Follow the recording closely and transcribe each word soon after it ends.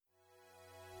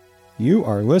You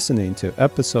are listening to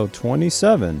episode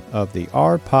 27 of the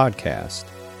R Podcast.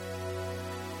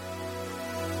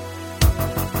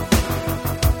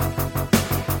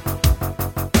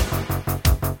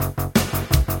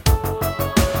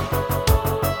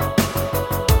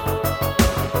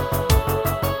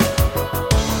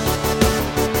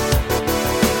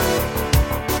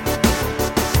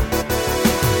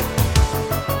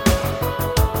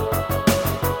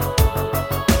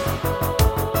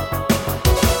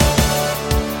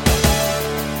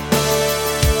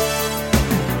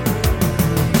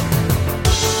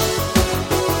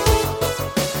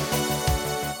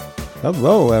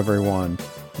 Hello, everyone.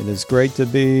 It is great to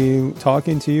be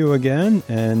talking to you again,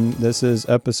 and this is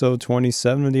episode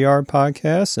 27 of the R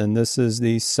Podcast, and this is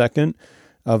the second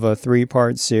of a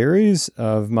three-part series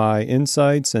of my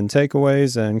insights and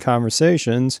takeaways and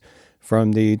conversations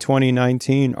from the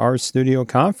 2019 RStudio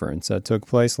Conference that took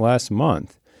place last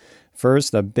month.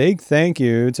 First, a big thank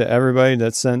you to everybody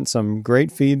that sent some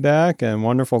great feedback and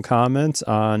wonderful comments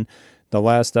on the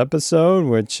last episode,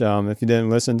 which, if you didn't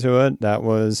listen to it, that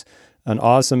was an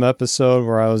awesome episode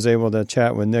where I was able to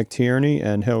chat with Nick Tierney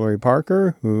and Hillary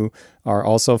Parker, who are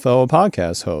also fellow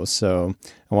podcast hosts. So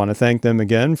I want to thank them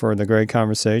again for the great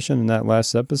conversation in that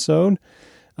last episode.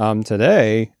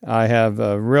 Today, I have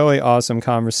a really awesome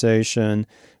conversation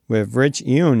with Rich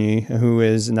Ioni, who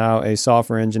is now a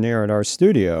software engineer at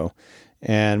RStudio.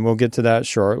 And we'll get to that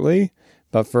shortly.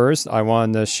 But first, I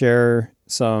wanted to share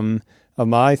some of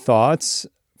my thoughts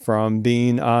from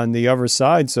being on the other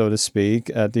side, so to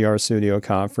speak, at the RStudio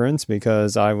Conference,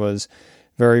 because I was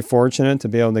very fortunate to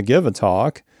be able to give a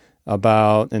talk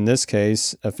about, in this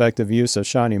case, effective use of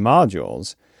Shiny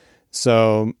modules.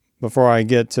 So before I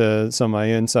get to some of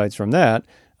my insights from that,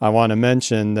 I want to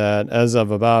mention that as of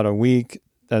about a week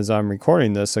as I'm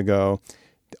recording this ago,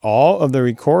 all of the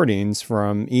recordings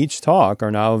from each talk are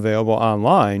now available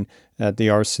online at the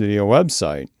RStudio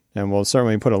website. And we'll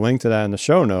certainly put a link to that in the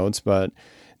show notes, but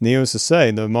needless to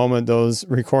say, the moment those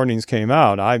recordings came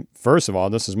out, first of all,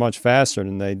 this is much faster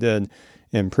than they did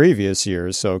in previous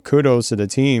years. So kudos to the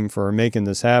team for making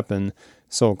this happen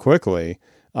so quickly.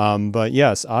 But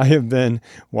yes, I have been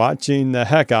watching the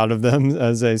heck out of them,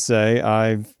 as they say.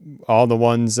 All the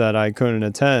ones that I couldn't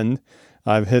attend,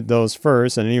 I've hit those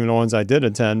first, and even the ones I did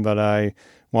attend, but I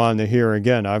wanted to hear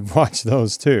again, I've watched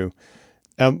those too.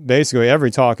 Basically, every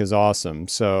talk is awesome.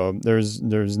 So there's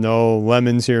no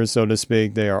lemons here, so to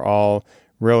speak. They are all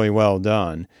really well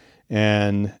done.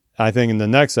 And I think in the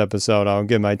next episode, I'll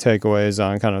give my takeaways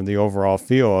on kind of the overall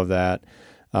feel of that.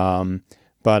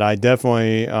 But I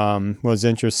definitely was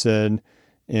interested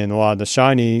in a lot of the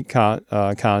Shiny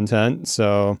content.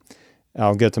 So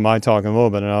I'll get to my talk in a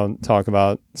little bit, and I'll talk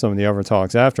about some of the other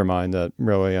talks after mine that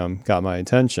really got my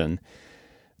attention.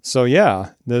 So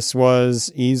yeah, this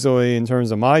was easily, in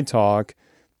terms of my talk,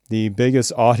 the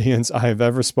biggest audience I've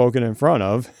ever spoken in front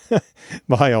of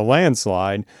by a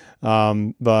landslide.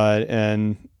 And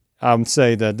I would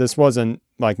say that this wasn't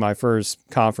like my first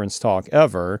conference talk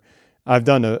ever. I've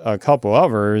done a couple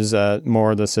others at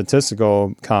more of the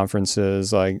statistical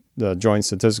conferences, like the Joint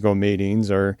Statistical Meetings,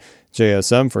 or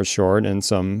JSM for short, and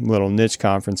some little niche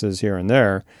conferences here and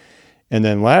there. And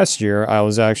then last year, I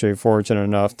was actually fortunate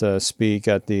enough to speak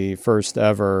at the first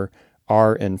ever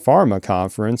Art in Pharma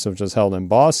conference, which was held in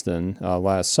Boston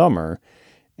last summer.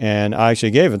 And I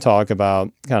actually gave a talk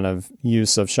about kind of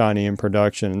use of Shiny in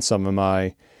production and some of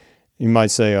my, you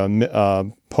might say, a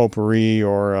potpourri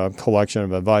or a collection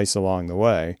of advice along the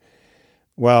way.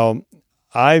 Well,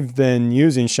 I've been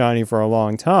using Shiny for a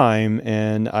long time,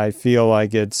 and I feel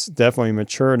like it's definitely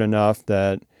matured enough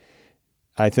that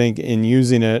I think in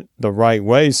using it the right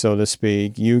way, so to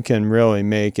speak, you can really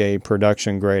make a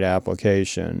production-grade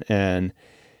application. And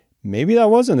maybe that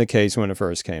wasn't the case when it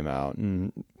first came out.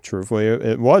 And truthfully,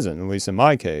 it wasn't, at least in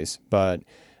my case. But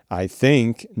I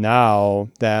think now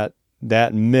that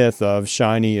myth of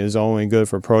Shiny is only good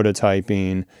for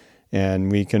prototyping,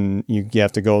 and you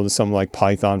have to go to something like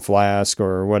Python Flask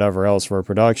or whatever else for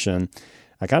production,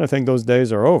 I kind of think those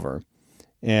days are over.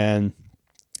 And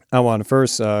I want to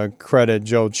first credit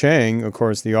Joe Chang, of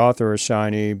course, the author of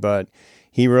Shiny, but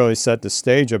he really set the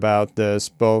stage about this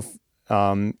both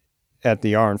at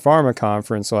the R in Pharma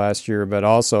conference last year, but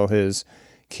also his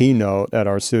keynote at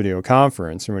RStudio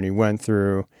Conference, when he went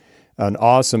through an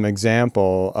awesome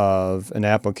example of an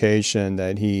application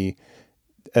that he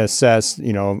assessed,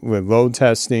 with load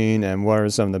testing and what are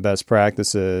some of the best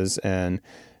practices and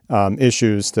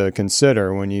issues to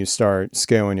consider when you start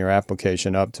scaling your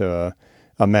application up to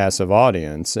a massive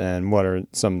audience, and what are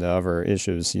some of the other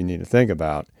issues you need to think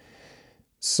about.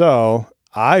 So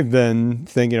I've been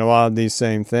thinking a lot of these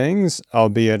same things,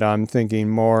 albeit I'm thinking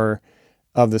more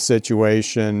of the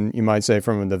situation, you might say,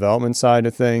 from a development side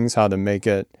of things, how to make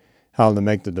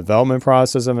the development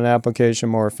process of an application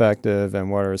more effective, and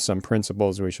what are some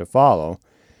principles we should follow.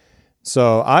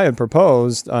 So I had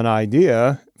proposed an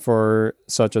idea for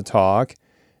such a talk,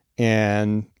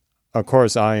 and of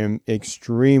course I am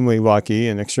extremely lucky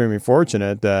and extremely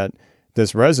fortunate that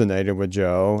this resonated with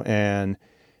Joe, and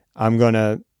I'm going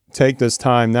to take this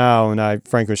time now, and I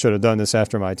frankly should have done this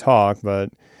after my talk, but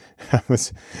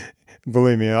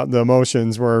believe me, the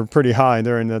emotions were pretty high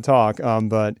during the talk,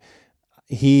 but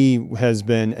he has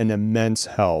been an immense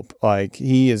help. Like,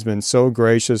 he has been so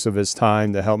gracious of his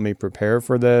time to help me prepare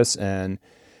for this, and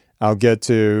I'll get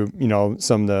to,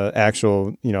 some of the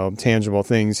actual, tangible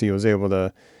things he was able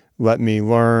to let me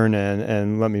learn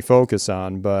and let me focus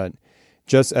on. But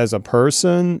just as a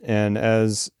person and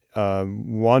as a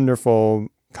wonderful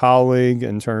colleague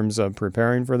in terms of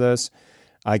preparing for this,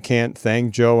 I can't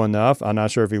thank Joe enough. I'm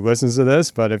not sure if he listens to this,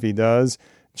 but if he does,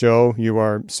 Joe, you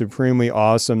are supremely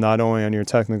awesome, not only on your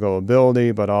technical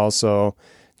ability, but also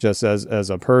just as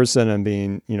a person, and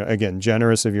being, again,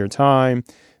 generous of your time,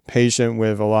 patient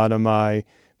with a lot of my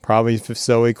probably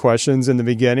silly questions in the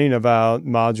beginning about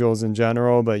modules in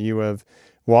general, but you have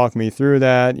walked me through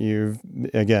that.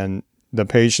 Again, the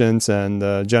patience and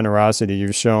the generosity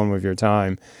you've shown with your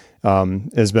time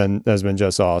has been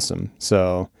just awesome.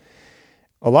 So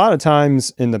a lot of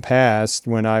times in the past,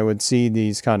 when I would see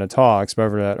these kind of talks,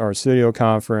 whether at our studio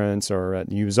conference or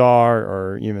at UZAR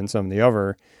or even some of the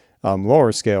other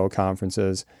lower scale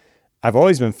conferences, I've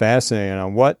always been fascinated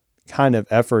on what kind of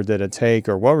effort did it take,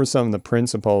 or what were some of the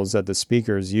principles that the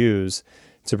speakers use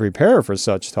to prepare for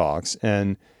such talks.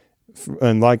 And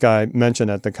like I mentioned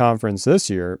at the conference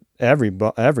this year,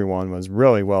 everyone was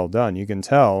really well done. You can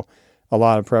tell a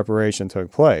lot of preparation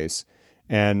took place.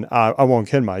 And I won't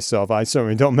kid myself, I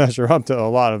certainly don't measure up to a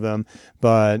lot of them,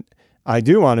 but I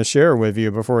do want to share with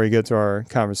you, before we get to our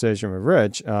conversation with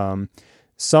Rich,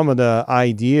 some of the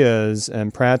ideas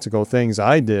and practical things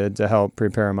I did to help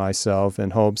prepare myself, in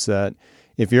hopes that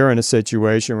if you're in a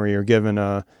situation where you're given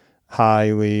a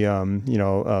highly,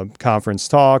 a conference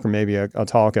talk, or maybe a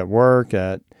talk at work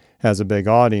that has a big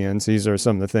audience, these are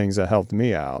some of the things that helped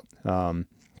me out.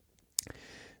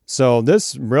 So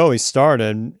this really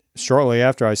started shortly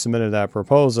after I submitted that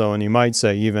proposal, and you might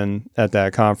say even at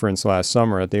that conference last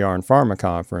summer at the Yarn Pharma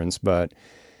conference. But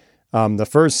the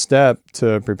first step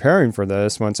to preparing for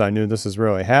this, once I knew this was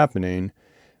really happening,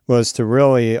 was to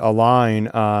really align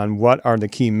on what are the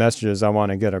key messages I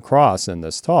want to get across in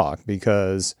this talk,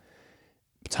 because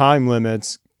time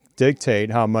limits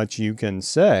dictate how much you can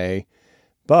say.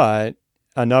 But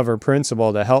another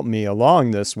principle to help me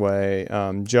along this way,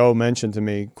 Joe mentioned to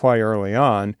me quite early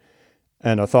on,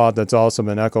 and a thought that's also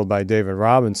been echoed by David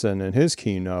Robinson in his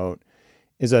keynote,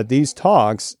 is that these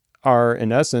talks are,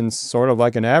 in essence, sort of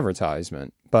like an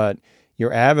advertisement, but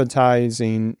you're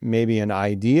advertising maybe an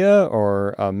idea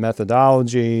or a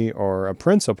methodology or a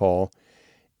principle,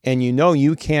 and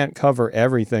you can't cover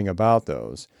everything about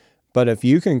those. But if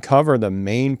you can cover the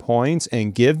main points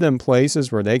and give them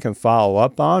places where they can follow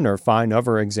up on or find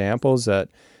other examples that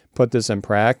put this in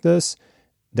practice,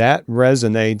 that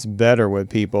resonates better with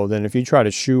people than if you try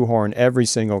to shoehorn every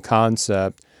single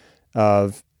concept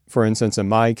of, for instance, in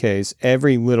my case,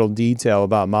 every little detail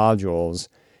about modules.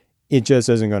 It just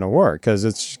isn't going to work, because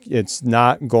it's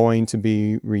not going to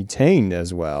be retained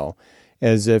as well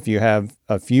as if you have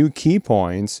a few key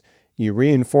points, you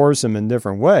reinforce them in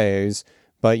different ways,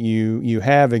 but you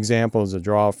have examples to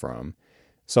draw from.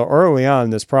 So early on in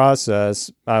this process,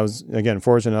 I was, again,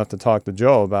 fortunate enough to talk to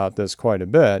Joe about this quite a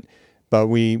bit. But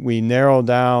we narrowed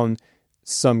down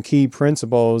some key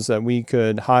principles that we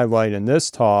could highlight in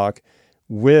this talk,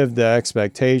 with the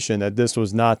expectation that this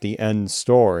was not the end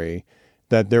story,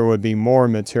 that there would be more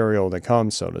material to come,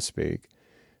 so to speak.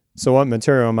 So what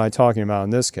material am I talking about in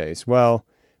this case? Well,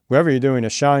 whether you're doing a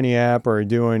Shiny app or you're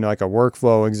doing like a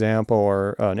workflow example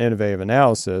or an innovative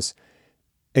analysis,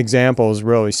 examples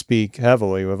really speak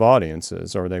heavily with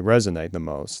audiences, or they resonate the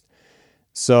most.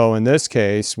 So in this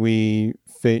case, we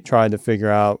tried to figure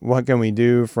out what can we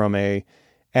do from a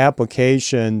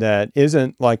application that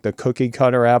isn't like the cookie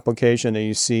cutter application that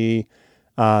you see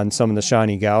on some of the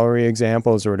Shiny Gallery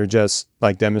examples, where they're just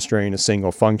like demonstrating a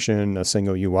single function, a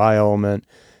single UI element,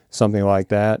 something like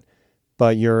that.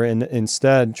 But you're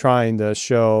instead trying to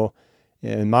show,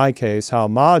 in my case, how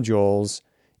modules,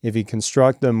 if you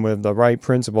construct them with the right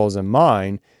principles in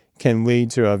mind, can lead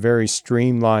to a very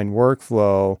streamlined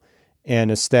workflow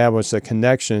and establish the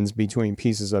connections between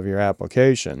pieces of your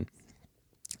application.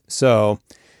 So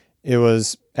it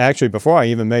was actually before I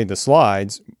even made the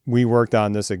slides, we worked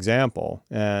on this example.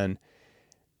 And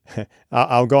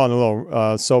I'll go on a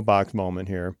little soapbox moment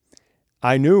here.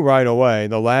 I knew right away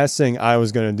the last thing I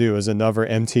was going to do is another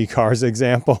MT Cars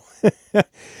example.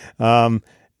 I'm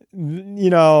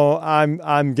getting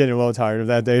a little tired of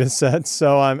that data set,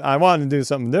 so I wanted to do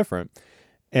something different.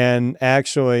 And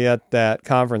actually, at that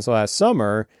conference last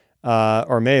summer,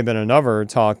 or may have been another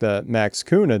talk that Max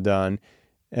Kuhn had done,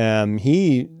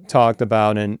 he talked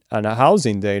about a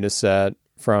housing data set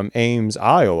from Ames,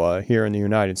 Iowa, here in the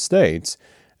United States.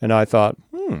 And I thought,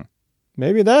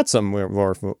 maybe that's something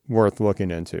worth looking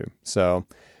into. So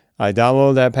I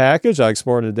downloaded that package, I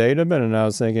exported the data bit, and I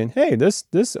was thinking, hey, this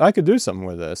I could do something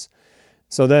with this.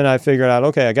 So then I figured out,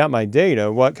 okay, I got my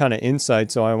data. What kind of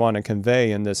insights do I want to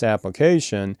convey in this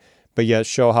application, but yet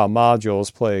show how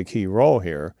modules play a key role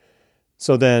here?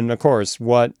 So then, of course,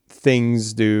 what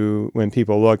things do, when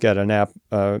people look at an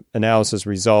analysis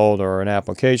result or an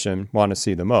application, want to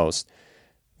see the most?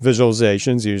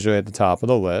 Visualizations usually at the top of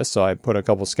the list. So I put a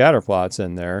couple scatter plots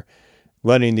in there,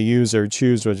 letting the user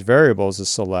choose which variables to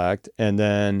select. And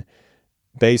then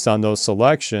based on those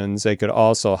selections, they could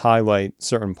also highlight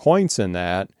certain points in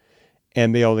that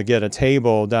and be able to get a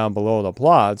table down below the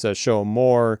plots that show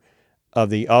more of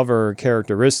the other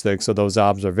characteristics of those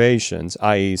observations,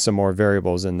 i.e. some more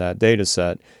variables in that data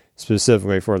set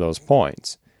specifically for those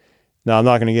points. Now, I'm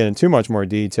not going to get into too much more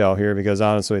detail here because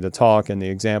honestly, the talk and the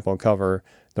example cover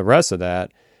the rest of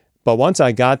that. But once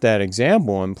I got that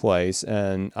example in place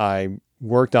and I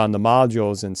worked on the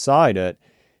modules inside it,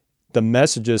 the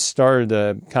messages started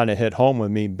to kind of hit home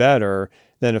with me better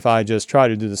than if I just try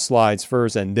to do the slides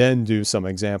first and then do some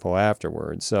example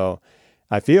afterwards. So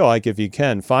I feel like if you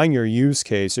can, find your use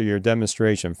case or your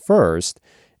demonstration first,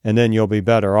 and then you'll be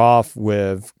better off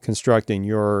with constructing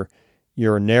your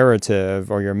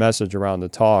narrative or your message around the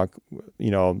talk,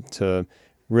 to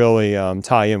really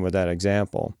tie in with that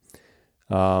example.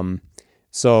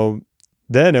 So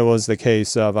then it was the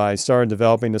case of I started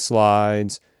developing the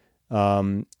slides,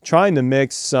 trying to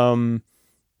mix some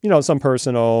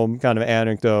personal kind of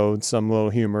anecdotes, some little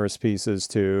humorous pieces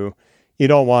too. You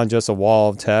don't want just a wall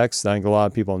of text. I think a lot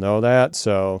of people know that.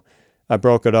 So I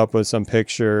broke it up with some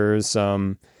pictures,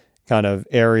 some kind of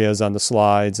areas on the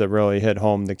slides that really hit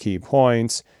home the key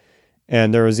points.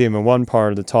 And there was even one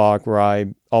part of the talk where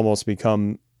I almost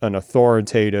become an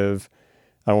authoritative,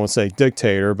 I won't say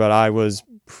dictator, but I was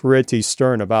pretty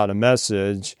stern about a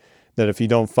message that if you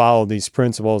don't follow these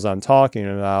principles I'm talking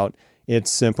about, it's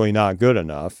simply not good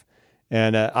enough.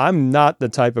 And I'm not the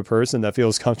type of person that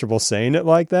feels comfortable saying it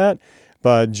like that.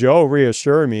 But Joe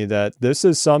reassured me that this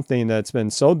is something that's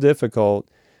been so difficult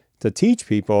to teach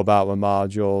people about with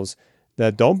modules,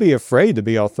 that don't be afraid to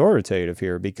be authoritative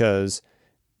here, because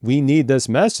we need this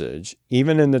message.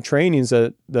 Even in the trainings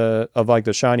of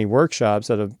the Shiny workshops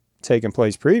that have taken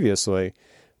place previously,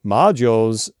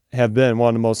 modules have been one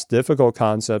of the most difficult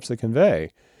concepts to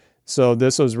convey. So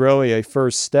this was really a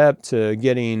first step to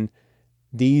getting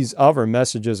these other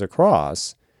messages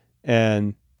across,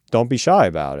 and don't be shy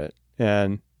about it.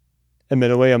 And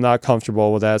admittedly, I'm not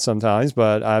comfortable with that sometimes,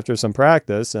 but after some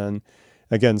practice and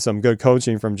again, some good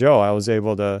coaching from Joe, I was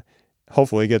able to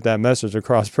hopefully get that message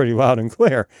across pretty loud and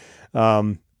clear.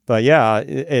 But yeah,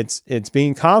 it's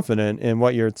being confident in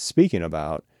what you're speaking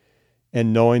about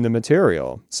and knowing the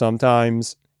material.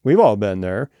 Sometimes we've all been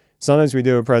there. Sometimes we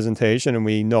do a presentation and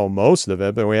we know most of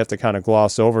it, but we have to kind of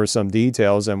gloss over some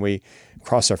details and we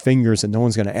cross our fingers and no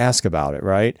one's going to ask about it,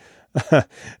 right?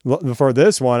 For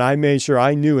this one, I made sure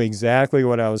I knew exactly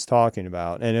what I was talking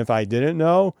about. And if I didn't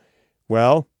know,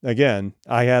 well, again,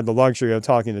 I had the luxury of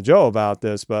talking to Joe about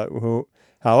this, but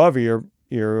however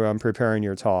you're preparing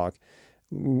your talk,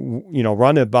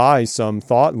 run it by some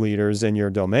thought leaders in your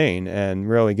domain and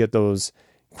really get those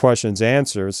questions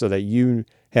answered so that you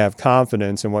have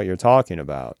confidence in what you're talking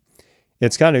about.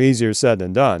 It's kind of easier said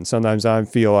than done. Sometimes I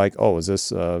feel like, oh, is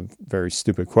this a very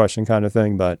stupid question kind of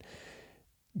thing? But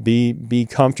be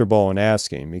comfortable in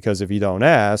asking, because if you don't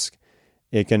ask,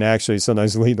 it can actually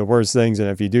sometimes lead to worse things than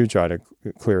if you do try to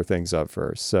clear things up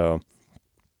first. So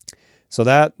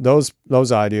that those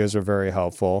ideas are very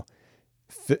helpful.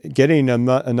 Getting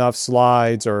enough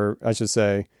slides, or I should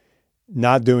say,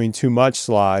 not doing too much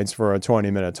slides for a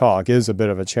 20-minute talk is a bit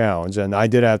of a challenge. And I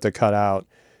did have to cut out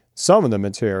some of the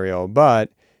material,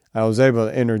 but I was able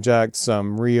to interject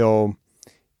some real,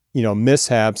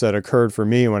 mishaps that occurred for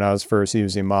me when I was first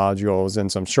using modules and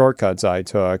some shortcuts I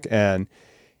took. And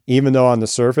even though on the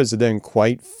surface it didn't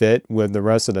quite fit with the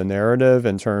rest of the narrative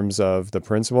in terms of the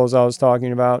principles I was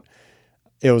talking about,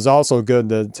 it was also good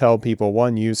to tell people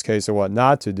one use case of what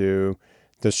not to do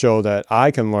to show that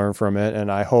I can learn from it.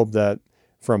 And I hope that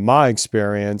from my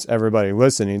experience, everybody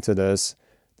listening to this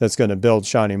that's going to build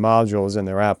Shiny modules in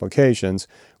their applications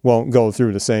won't go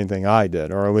through the same thing I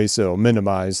did, or at least it'll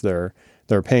minimize their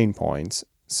pain points.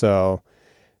 So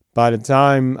by the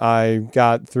time I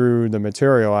got through the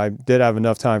material, I did have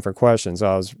enough time for questions.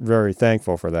 I was very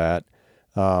thankful for that.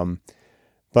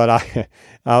 But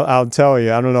I'll tell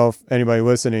you, I don't know if anybody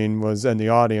listening was in the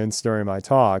audience during my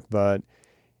talk, but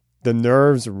the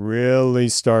nerves really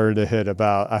started to hit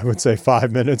about, I would say,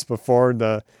 5 minutes before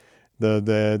the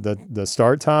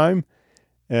start time.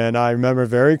 And I remember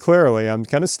very clearly, I'm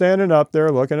kind of standing up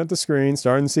there looking at the screen,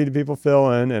 starting to see the people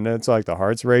fill in, and it's like the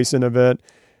heart's racing a bit,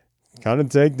 kind of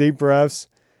take deep breaths.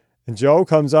 And Joe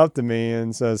comes up to me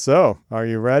and says, "So, are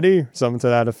you ready?" Something to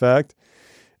that effect.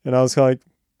 And I was like,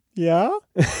 "Yeah."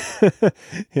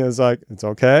 He was like, "It's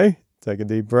okay. Take a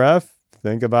deep breath.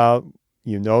 Think about,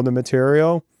 the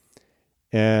material,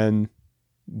 and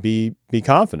be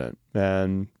confident,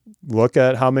 and look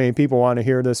at how many people want to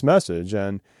hear this message."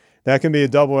 And that can be a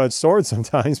double-edged sword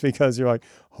sometimes, because you're like,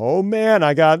 "Oh man,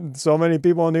 I got so many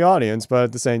people in the audience." But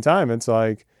at the same time, it's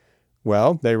like,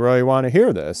 well, they really want to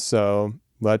hear this. So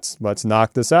let's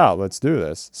knock this out. Let's do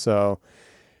this. So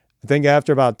I think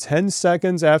after about 10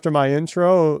 seconds after my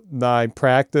intro, my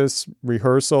practice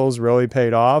rehearsals really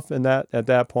paid off at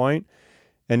that point.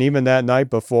 And even that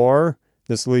night before,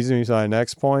 this leads me to my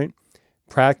next point,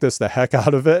 practice the heck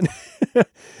out of it.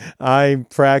 I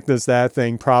practiced that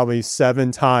thing probably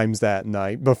 7 times that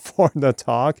night before the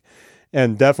talk,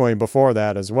 and definitely before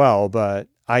that as well. But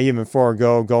I even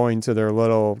forego going to their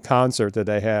little concert that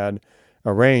they had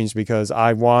arranged, because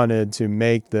I wanted to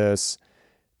make this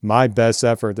my best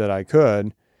effort that I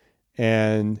could.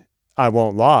 And I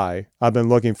won't lie, I've been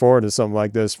looking forward to something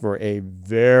like this for a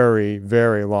very,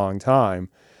 very long time.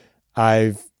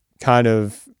 I'm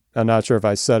not sure if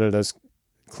I said it as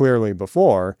clearly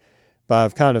before, but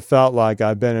I've kind of felt like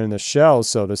I've been in the shell,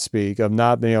 so to speak, of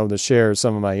not being able to share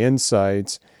some of my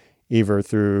insights, either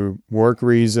through work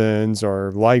reasons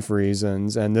or life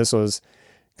reasons. And this was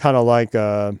kind of like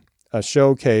a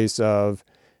showcase of,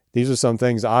 these are some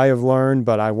things I have learned,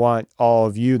 but I want all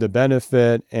of you to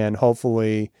benefit and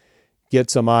hopefully get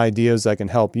some ideas that can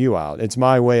help you out. It's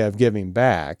my way of giving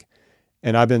back.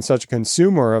 And I've been such a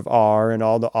consumer of R and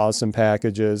all the awesome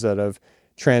packages that have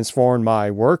transformed my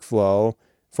workflow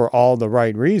for all the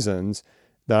right reasons,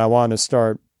 that I want to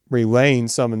start relaying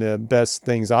some of the best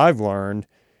things I've learned,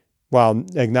 while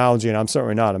acknowledging I'm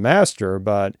certainly not a master,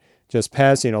 but just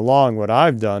passing along what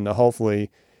I've done to hopefully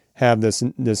have this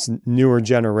newer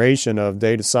generation of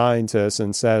data scientists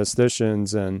and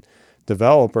statisticians and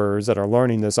developers that are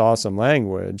learning this awesome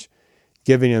language,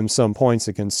 giving them some points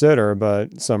to consider,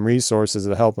 but some resources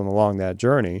to help them along that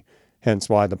journey. Hence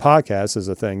why the podcast is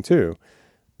a thing too.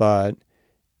 But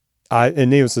and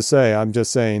needless to say, I'm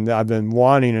just saying that I've been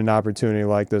wanting an opportunity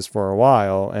like this for a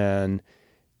while, and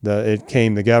it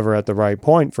came together at the right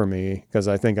point for me, because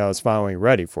I think I was finally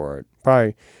ready for it.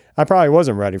 I probably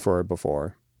wasn't ready for it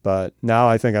before, but now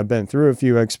I think I've been through a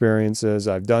few experiences.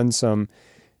 I've done some,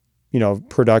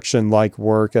 production-like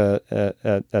work at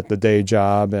the day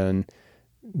job, and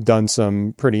done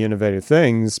some pretty innovative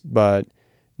things, but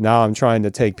now I'm trying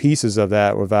to take pieces of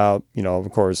that without,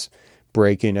 of course,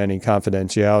 breaking any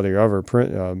confidentiality or other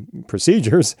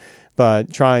procedures,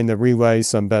 but trying to relay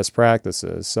some best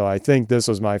practices. So I think this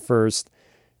was my first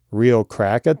real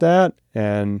crack at that,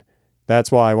 and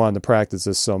that's why I wanted to practice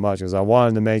this so much, because I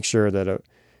wanted to make sure that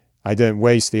I didn't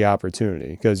waste the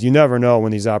opportunity, because you never know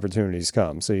when these opportunities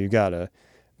come, so you got to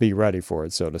be ready for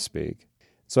it, so to speak.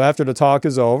 So after the talk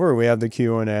is over, we have the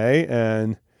Q&A,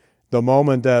 and the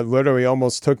moment that literally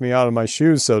almost took me out of my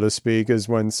shoes, so to speak, is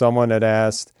when someone had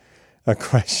asked a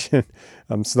question.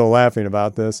 I'm still laughing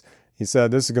about this. He said,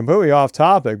 "This is completely off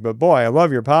topic, but boy, I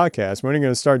love your podcast. When are you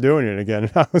going to start doing it again?"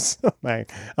 And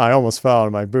I almost fell out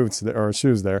of my boots or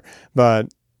shoes there.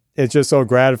 But it's just so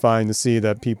gratifying to see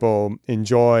that people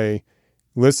enjoy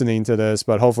listening to this,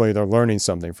 but hopefully they're learning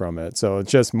something from it. So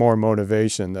it's just more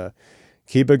motivation to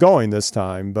keep it going this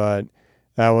time. But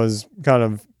that was kind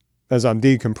of, as I'm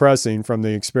decompressing from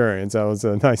the experience, that was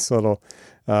a nice little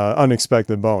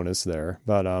unexpected bonus there.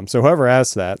 But so whoever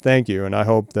asked that, thank you, and I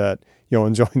hope that you'll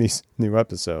enjoy these new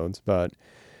episodes. But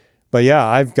yeah,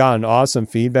 I've gotten awesome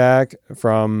feedback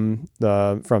from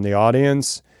the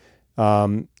audience.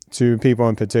 2 people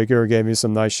in particular gave me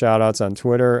some nice shout outs on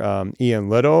Twitter. Ian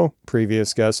Little,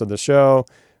 previous guest of the show,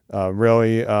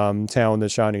 really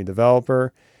talented Shiny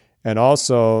developer. And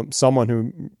also someone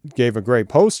who gave a great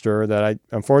poster that I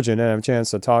unfortunately didn't have a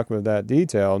chance to talk with that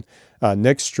detailed,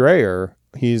 Nick Strayer.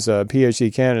 He's a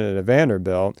PhD candidate at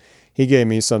Vanderbilt. he gave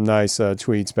me some nice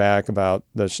tweets back about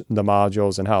the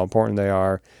modules and how important they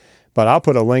are. But I'll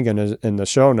put a link in the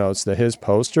show notes to his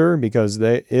poster, because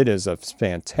it is a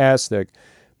fantastic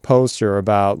poster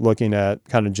about looking at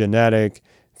kind of genetic,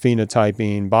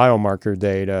 phenotyping, biomarker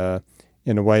data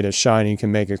in a way that Shiny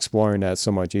can make exploring that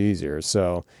so much easier.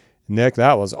 So, Nick,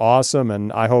 that was awesome,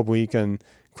 and I hope we can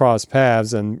cross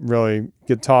paths and really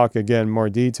talk again more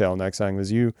detail next time,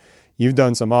 because you've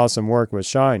done some awesome work with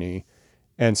Shiny.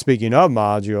 And speaking of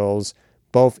modules,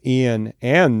 both Ian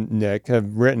and Nick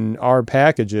have written R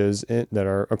packages that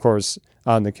are, of course,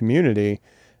 on the community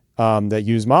that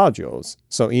use modules.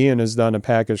 So Ian has done a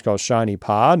package called Shiny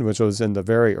Pod, which was in the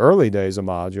very early days of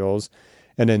modules.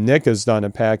 And then Nick has done a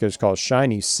package called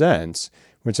Shiny Sense,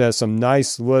 which has some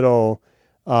nice little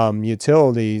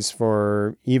utilities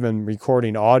for even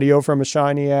recording audio from a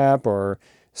Shiny app or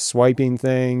swiping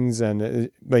things.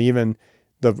 But even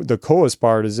the coolest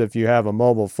part is if you have a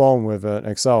mobile phone with an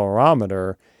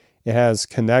accelerometer, it has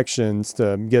connections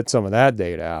to get some of that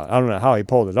data out. I don't know how he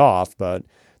pulled it off, but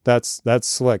that's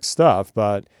slick stuff.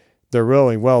 But they're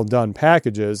really well done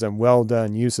packages and well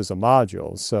done uses of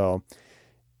modules. So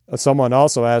someone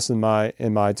also asked in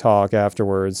my talk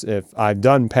afterwards if I've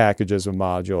done packages with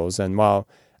modules, and while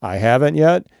I haven't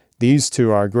yet, these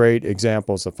two are great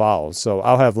examples to follow. So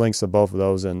I'll have links to both of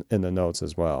those in the notes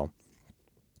as well.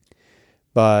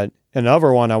 But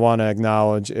another one I want to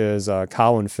acknowledge is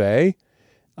Colin Fay.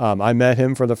 I met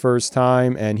him for the first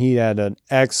time, and he had an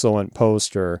excellent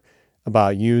poster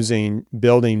about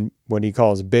building what he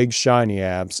calls big Shiny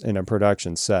apps in a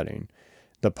production setting.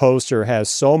 The poster has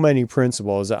so many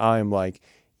principles that I am like,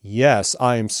 yes,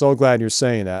 I am so glad you're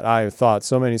saying that. I have thought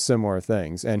so many similar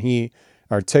things. And he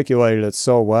articulated it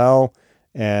so well,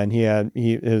 and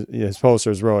his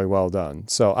poster is really well done.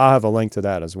 So I'll have a link to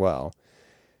that as well.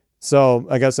 So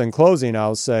I guess in closing,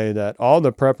 I'll say that all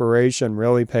the preparation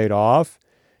really paid off.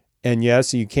 And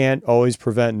yes, you can't always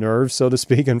prevent nerves, so to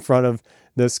speak, in front of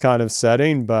this kind of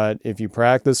setting. But if you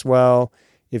practice well,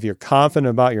 if you're confident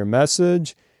about your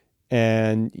message,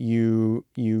 and you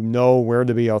know where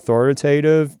to be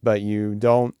authoritative, but you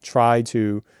don't try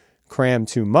to cram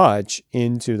too much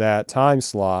into that time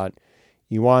slot,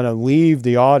 you want to leave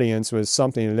the audience with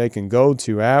something that they can go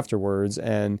to afterwards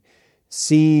and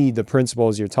see the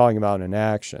principles you're talking about in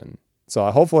action. So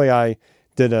hopefully I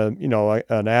did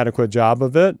an adequate job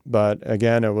of it. But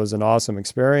again, it was an awesome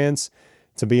experience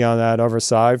to be on that other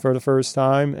side for the first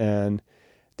time. And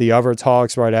the other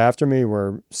talks right after me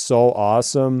were so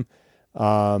awesome.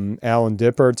 Alan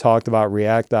Dipper talked about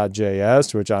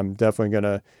React.js, which I'm definitely going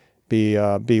to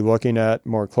be looking at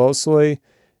more closely.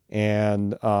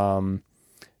 And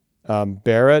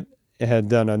Barrett had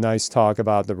done a nice talk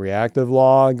about the reactive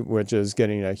log, which is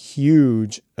getting a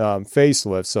huge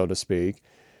facelift, so to speak.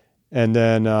 And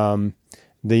then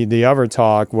the other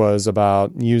talk was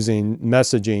about using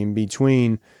messaging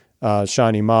between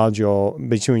Shiny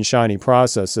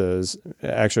processes,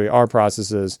 actually our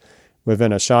processes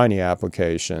within a Shiny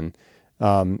application.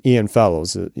 Ian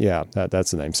Fellows,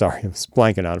 that's the name. Sorry, I was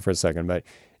blanking on it for a second. But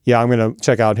yeah, I'm going to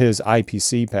check out his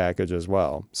IPC package as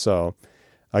well. So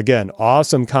again,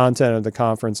 awesome content at the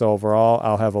conference overall.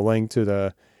 I'll have a link to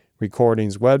the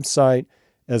recordings website,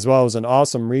 as well as an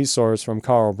awesome resource from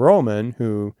Carl Broman,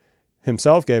 who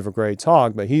himself gave a great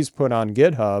talk, but he's put on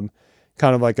GitHub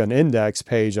kind of like an index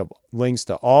page of links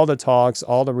to all the talks,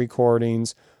 all the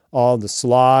recordings, all the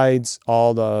slides,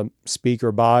 all the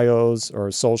speaker bios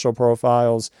or social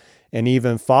profiles, and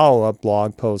even follow-up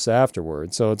blog posts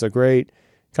afterwards. So it's a great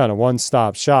kind of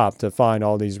one-stop shop to find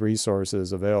all these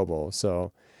resources available.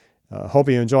 So hope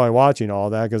you enjoy watching all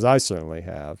that, because I certainly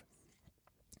have.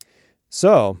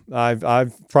 So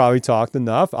I've probably talked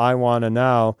enough. I want to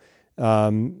now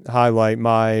highlight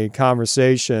my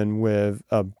conversation with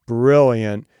a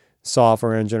brilliant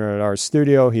software engineer at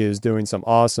RStudio. He is doing some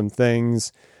awesome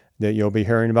things that you'll be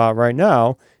hearing about right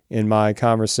now in my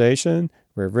conversation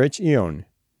with Rich Ione.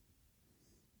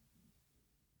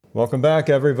 Welcome back,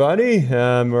 everybody.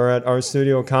 We're at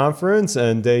RStudio conference,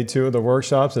 and day 2 of the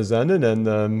workshops has ended, and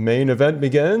the main event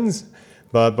begins.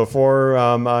 But before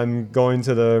I'm going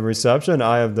to the reception,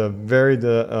 I have the very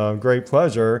great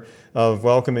pleasure of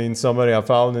welcoming somebody I've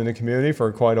followed in the community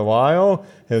for quite a while,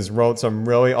 has wrote some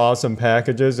really awesome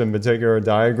packages, in particular a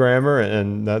diagrammer,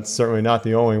 and that's certainly not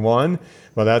the only one.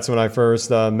 But that's when I first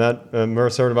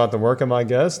first heard about the work of my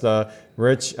guest,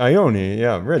 Rich Ione.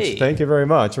 Yeah, Rich, hey, thank you very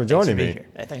much for joining me. Here.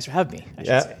 Thanks for having me, I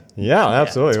should say. Yeah,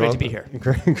 absolutely. It's great to be here.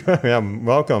 Great. Yeah,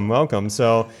 welcome.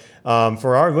 So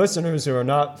For our listeners who are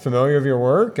not familiar with your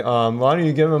work, why don't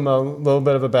you give them a little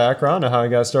bit of a background on how you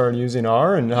got started using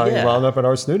R and how you wound up at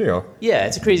RStudio? Yeah,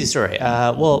 it's a crazy story.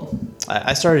 Well,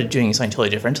 I started doing something totally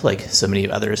different, like so many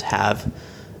others have.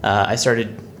 I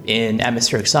started in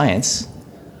atmospheric science.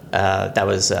 That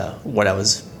was what I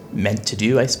was meant to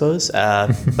do, I suppose.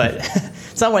 But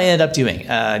it's not what I ended up doing.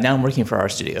 Now I'm working for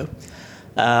RStudio.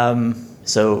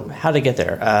 So how did I get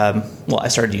there? Well, I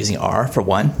started using R for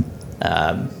one.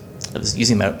 I was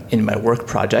using in my work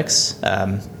projects.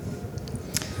 Hard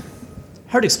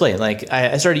to explain. Like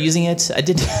I started using it. I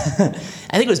did.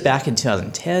 I think it was back in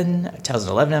 2010,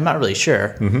 2011. I'm not really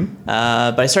sure. Mm-hmm.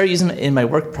 But I started using it in my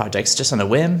work projects just on a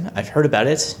whim. I've heard about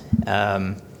it.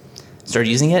 Started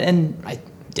using it, and I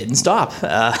didn't stop.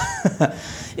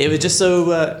 It was just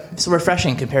so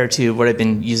refreshing compared to what I've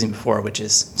been using before, which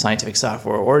is scientific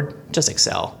software or just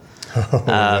Excel.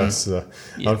 Yes.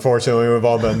 Unfortunately, we've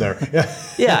all been there.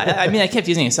 Yeah, I mean, I kept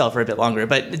using Excel for a bit longer,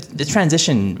 but the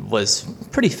transition was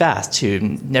pretty fast to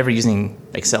never using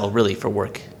Excel really for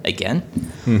work again.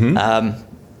 Mm-hmm.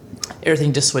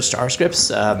 Everything just switched to R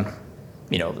scripts.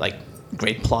 Like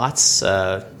great plots,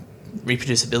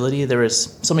 reproducibility. There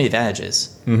was so many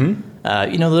advantages. Mm-hmm.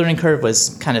 The learning curve was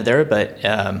kind of there, but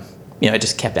I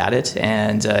just kept at it,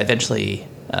 and eventually.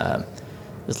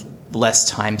 With less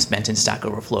time spent in Stack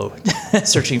Overflow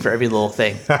searching for every little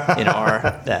thing in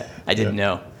R that I didn't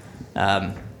know.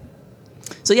 I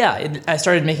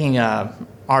started making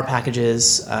R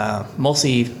packages,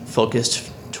 mostly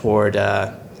focused toward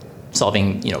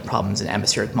solving problems in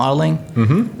atmospheric modeling.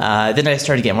 Mm-hmm. Then I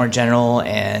started to get more general,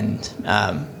 and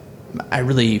I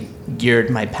really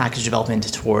geared my package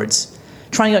development towards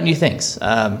trying out new things,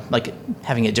 like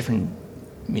having a different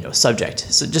subject.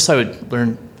 So just so I would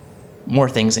learn more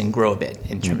things and grow a bit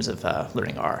in terms of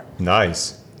learning R.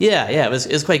 Nice. Yeah, it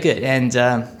was quite good, and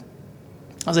I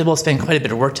was able to spend quite a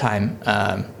bit of work time.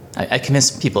 I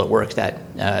convinced people at work that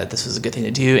this was a good thing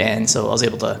to do, and so I was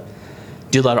able to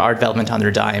do a lot of R development on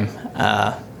their dime,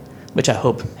 which I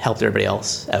hope helped everybody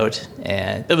else out.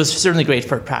 And it was certainly great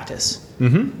for practice.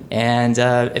 Mm-hmm. And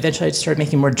eventually, I started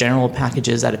making more general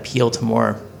packages that appeal to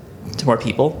more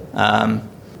people.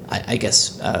 I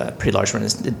guess a pretty large one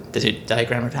is the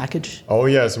diagrammer package. Oh,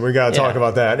 yes. We got to talk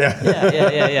about that.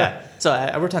 Yeah. So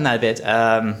I worked on that a bit.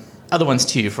 Other ones,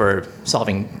 too, for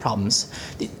solving problems.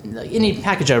 Any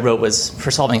package I wrote was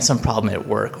for solving some problem at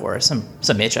work or some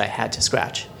itch I had to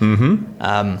scratch.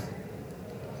 Mm-hmm.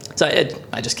 So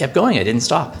I just kept going. I didn't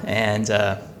stop. And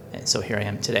so here I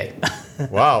am today.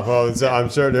 Wow. Well, I'm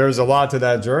sure there's a lot to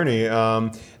that journey.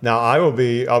 Now, I'll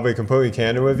be completely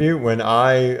candid with you. When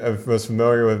I was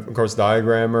familiar with, of course,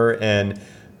 Diagrammer, and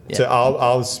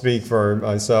I'll speak for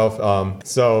myself.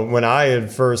 So when I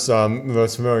had first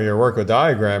was familiar with your work with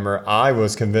Diagrammer, I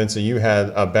was convinced that you had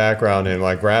a background in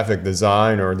like graphic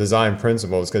design or design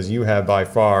principles, because you have by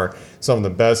far some of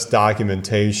the best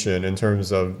documentation in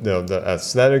terms of the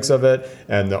aesthetics of it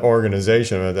and the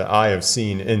organization of it that I have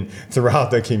seen throughout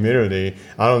the community.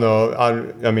 I don't know.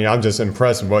 I'm just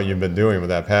impressed with what you've been doing with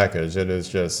that package. It is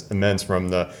just immense from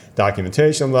the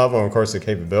documentation level and, of course, the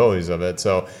capabilities of it.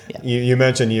 So you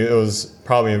mentioned it was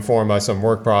probably informed by some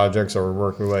work projects or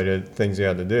work-related things you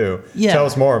had to do. Yeah. Tell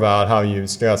us more about how you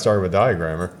got started with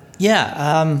Diagrammer.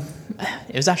 Yeah.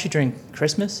 It was actually during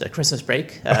Christmas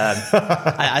break.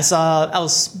 I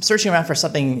was searching around for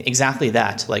something exactly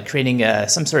that, like creating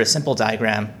some sort of simple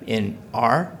diagram in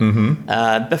R.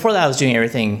 Mm-hmm. Before that, I was doing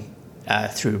everything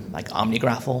through like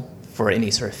OmniGraffle for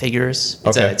any sort of figures.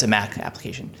 It's a Mac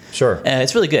application. Sure.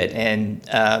 It's really good. And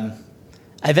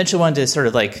I eventually wanted to sort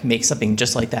of like make something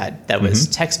just like that was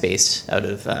text-based out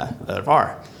of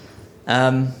R.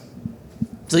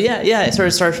 So it sort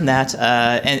of started from that,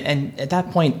 and at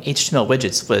that point, HTML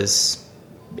widgets was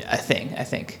a thing, I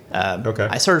think.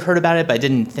 I sort of heard about it, but I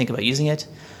didn't think about using it.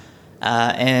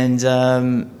 And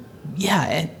I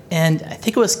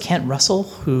think it was Kent Russell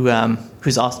who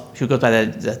goes by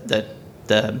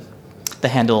the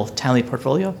handle Townley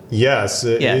Portfolio. Yes,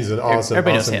 he's an awesome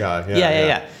guy.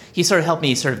 Yeah. He sort of helped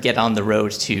me sort of get on the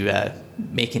road to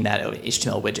making that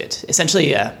HTML widget.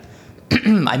 Essentially.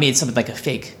 I made something like a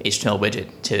fake HTML widget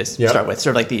to start with,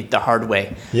 sort of like the hard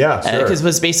way. Yeah, sure. Because it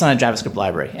was based on a JavaScript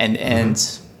library. And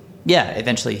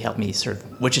eventually helped me sort of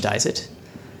widgetize it.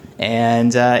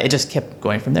 And it just kept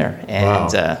going from there.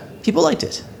 And people liked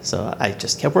it. So I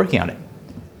just kept working on it.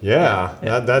 Yeah,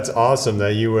 that's awesome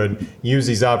that you would use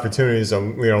these opportunities to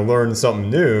learn something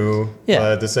new. Yeah.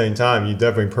 But at the same time, you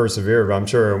definitely persevered. But I'm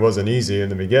sure it wasn't easy in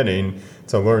the beginning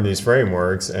to learn these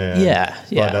frameworks. And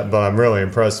But I'm really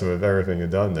impressed with everything you've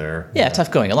done there. Yeah,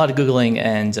 tough going. A lot of Googling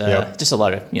and just a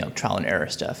lot of trial and error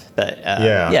stuff. But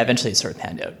eventually it sort of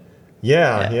panned out.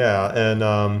 Yeah.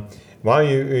 And why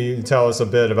don't you tell us a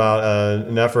bit about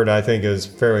an effort I think is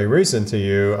fairly recent to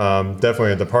you,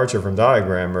 definitely a departure from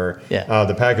Diagrammer,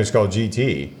 the package called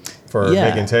GT for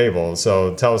making tables.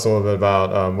 So tell us a little bit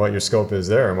about what your scope is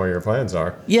there and what your plans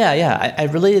are. Yeah. I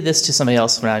related this to somebody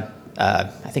else when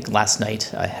I think last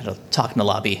night I had a talk in the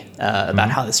lobby about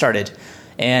how this started.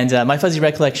 And my fuzzy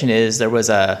recollection is there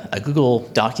was a Google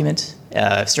document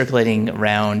circulating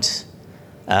around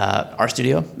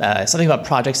RStudio, something about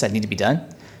projects that need to be done.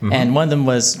 Mm-hmm. And one of them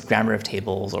was grammar of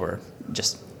tables or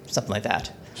just something like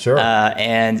that. Sure.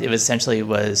 And it was essentially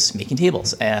making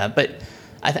tables. But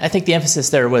I think the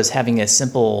emphasis there was having a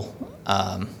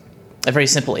very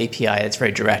simple API that's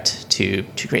very direct to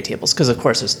create tables. Because, of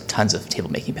course, there's tons of table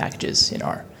making packages in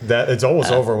R. That it's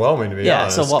almost overwhelming, to be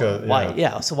honest.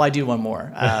 So why do one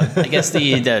more? I guess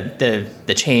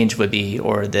the change would be,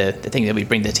 or the thing that we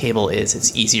bring to the table is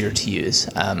it's easier to use.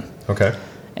 Okay.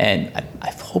 And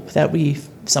I hope that we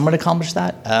somewhat accomplished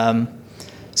that.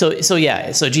 So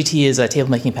GT is a table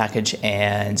making package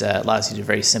and allows you to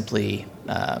very simply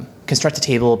construct a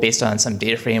table based on some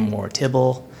data frame or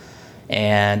tibble,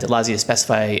 and allows you to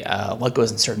specify what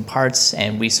goes in certain parts,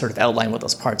 and we sort of outline what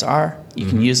those parts are. You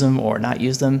can use them or not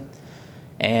use them,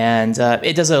 and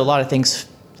it does a lot of things,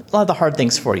 a lot of the hard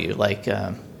things for you, like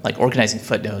organizing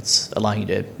footnotes, allowing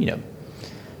you to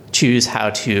choose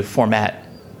how to format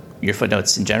your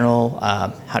footnotes in general,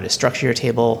 how to structure your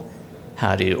table,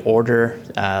 how to order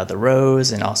the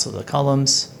rows and also the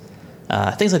columns,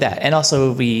 things like that. And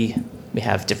also we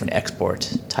have different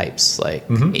export types like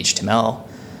HTML,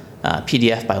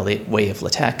 PDF by way of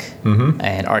LaTeX,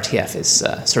 and RTF is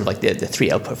sort of like the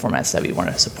three output formats that we want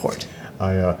to support.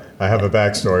 I have a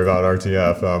backstory about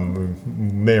RTF. We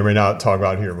may or may not talk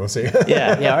about here. We'll see.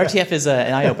 RTF is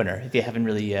an eye-opener if you haven't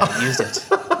really used it.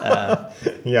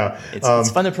 It's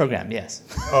fun to program, yes.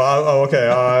 Okay.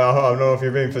 I don't know if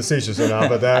you're being facetious or not,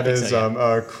 but that is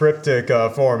a cryptic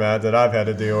format that I've had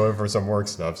to deal with for some work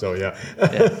stuff. So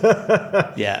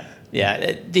Yeah.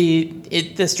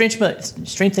 The strange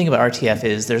thing about RTF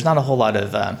is there's not a whole lot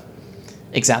of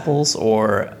examples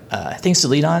or things to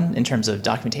lead on in terms of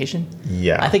documentation.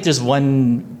 Yeah. I think there's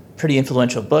one pretty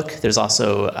influential book. There's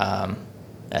also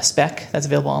a spec that's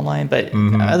available online, but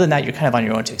other than that, you're kind of on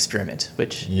your own to experiment,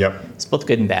 which is both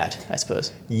good and bad, I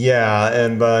suppose. Yeah,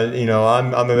 but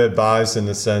I'm a bit biased in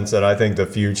the sense that I think the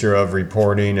future of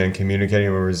reporting and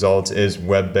communicating with results is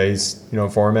web-based,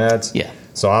 formats. Yeah.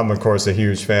 So I'm, of course, a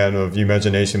huge fan of, you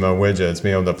mentioned HTML widgets,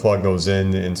 being able to plug those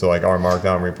into like our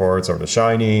Markdown reports or the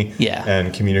Shiny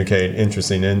and communicate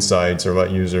interesting insights or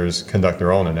let users conduct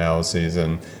their own analyses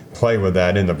and play with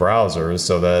that in the browsers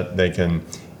so that they can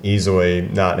easily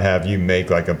not have you make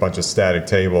like a bunch of static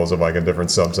tables of like a different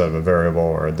subset of a variable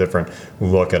or a different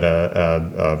look at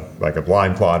like a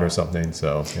blind plot or something.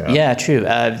 So yeah, true.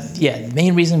 The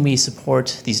main reason we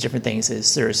support these different things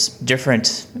is there's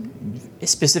different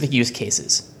specific use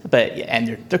cases,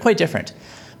 and they're quite different.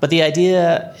 But the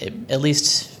idea, at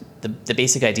least the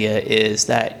basic idea, is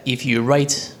that if you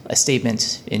write a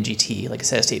statement in GT, like a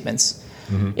set of statements,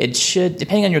 it should,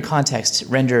 depending on your context,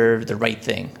 render the right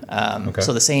thing.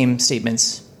 So the same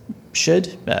statements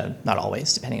should, not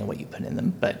always, depending on what you put in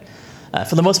them, but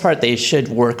for the most part, they should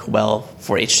work well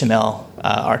for HTML,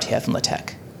 RTF, and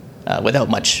LaTeX without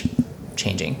much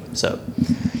changing. So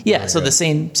the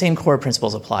same core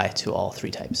principles apply to all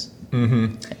three types.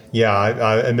 Yeah,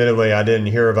 I admittedly, I didn't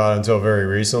hear about it until very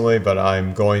recently, but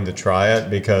I'm going to try it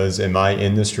because in my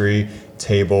industry,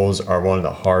 tables are one of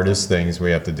the hardest things we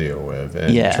have to deal with,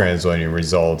 and translating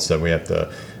results that we have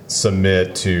to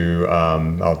submit to,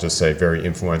 I'll just say, very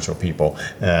influential people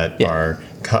that are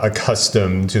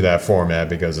accustomed to that format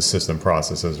because the system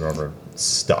processes other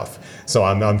stuff. So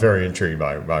I'm very intrigued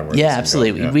by where this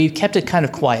absolutely. We kept it kind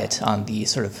of quiet on the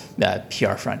sort of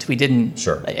PR front. We didn't.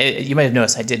 Sure. You might have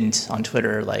noticed I didn't on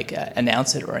Twitter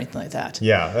announce it or anything like that.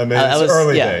 Yeah, I mean it's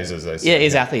early days, as I say. Yeah,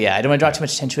 exactly. Yeah, I don't want to draw too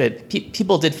much attention to it.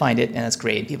 People did find it, and that's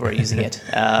great. People are using it.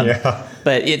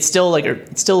 But it's still a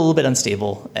little bit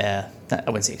unstable. I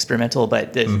wouldn't say experimental,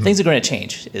 but things are going to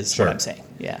change. Is what I'm saying.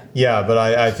 Yeah. Yeah, but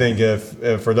I think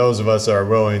if for those of us that are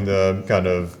willing to kind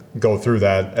of go through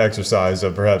that exercise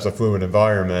of perhaps a fluid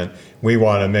environment, we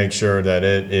want to make sure that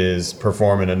it is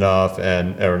performant enough or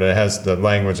that it has the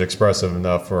language expressive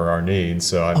enough for our needs.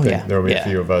 So I think there will be a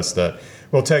few of us that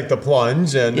we'll take the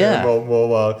plunge and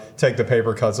we'll take the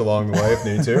paper cuts along the way if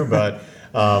need to. But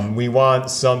we want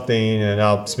something, and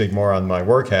I'll speak more on my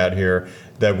work hat here,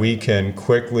 that we can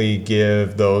quickly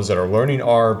give those that are learning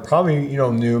R, probably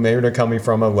new, maybe they're coming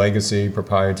from a legacy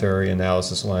proprietary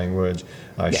analysis language.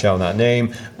 I shall not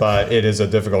name, but it is a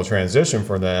difficult transition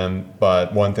for them.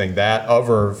 But one thing that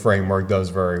other framework does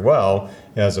very well,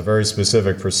 it has a very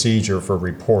specific procedure for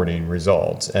reporting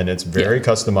results, and it's very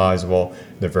customizable.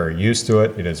 They're very used to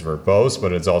it. It is verbose,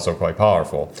 but it's also quite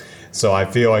powerful. So I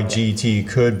feel like GT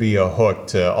could be a hook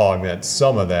to augment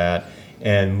some of that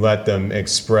and let them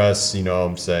express,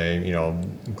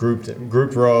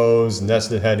 grouped rows,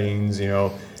 nested headings,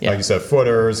 like you said,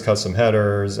 footers, custom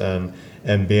headers, and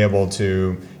be able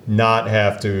to not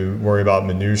have to worry about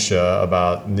minutia,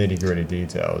 about nitty-gritty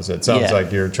details. It sounds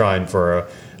like you're trying for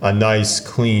a nice,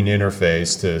 clean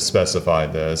interface to specify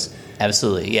this.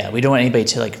 Absolutely, yeah. We don't want anybody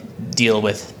to deal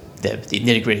with the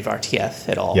nitty-gritty of RTF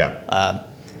at all. Yeah.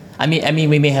 I mean,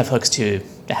 we may have hooks to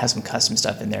have some custom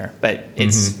stuff in there, but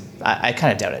it's I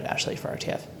kind of doubt it actually for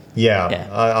RTF. Yeah.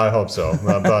 I hope so.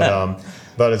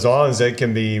 But as long as it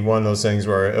can be one of those things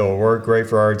where it'll work great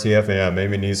for RTF, and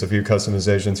maybe it needs a few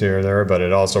customizations here or there, but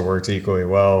it also works equally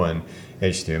well in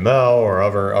HTML or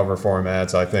other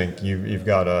formats, I think you've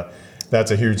got that's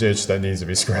a huge itch that needs to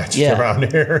be scratched around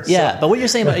here. Yeah, but what you're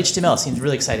saying about HTML seems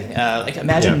really exciting.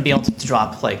 Imagine being able to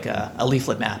drop a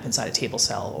leaflet map inside a table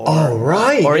cell, or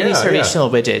any sort of HTML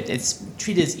widget. It's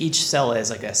treated as each cell as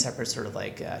a separate sort of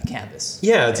canvas.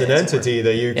 Yeah, it's an entity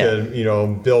that you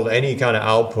could build any kind of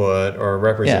output or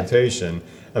representation. Yeah.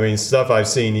 I mean, stuff I've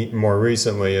seen more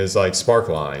recently is like spark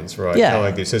lines, right? Kind of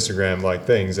like these histogram-like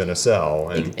things in a cell.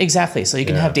 And, exactly. So you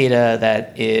can have data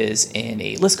that is in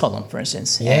a list column, for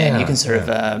instance, and you can sort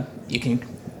of you can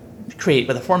create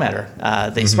with a formatter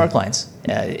the spark lines.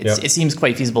 It seems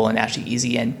quite feasible and actually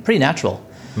easy and pretty natural,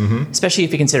 especially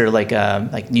if you consider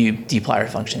new dplyr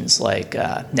functions like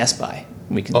nest by.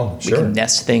 We can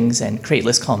nest things and create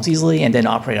list columns easily, and then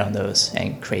operate on those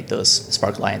and create those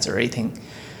spark lines or anything.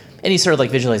 Any sort of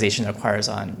visualization requires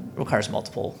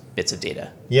multiple bits of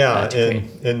data. Yeah,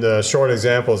 in the short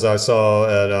examples I saw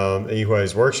at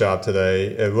Yihui's workshop today,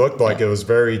 it looked like it was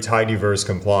very tidyverse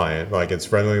compliant, like it's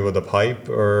friendly with the pipe.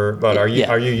 But are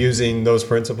you using those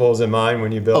principles in mind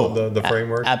when you build the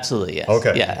framework? Absolutely, yes.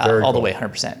 Okay, yeah, all the way,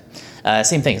 100%.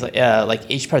 Same things like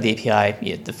each part of the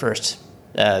API, the first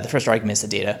argument is the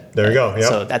data. There you go. Yep.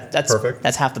 So that's perfect.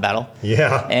 That's half the battle.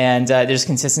 Yeah. And there's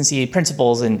consistency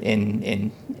principles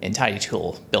in tidy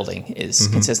tool building is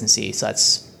consistency. So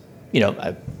that's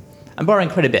I'm borrowing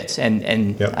quite a bit, and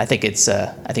I think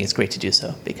it's great to do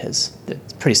so because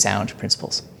it's pretty sound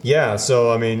principles. Yeah.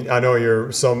 So I mean, I know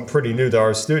you're pretty new to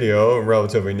RStudio,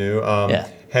 relatively new.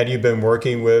 Had you been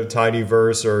working with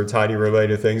tidyverse or tidy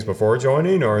related things before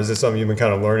joining, or is this something you've been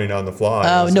kind of learning on the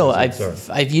fly? No,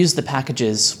 I've used the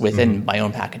packages within my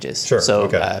own packages. Sure. So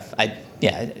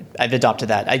I've adopted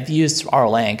that. I've used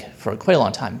RLang for quite a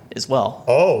long time as well.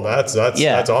 Oh, that's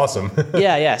awesome.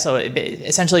 yeah. So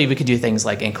essentially, we could do things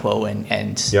like enquote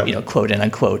and quote and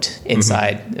unquote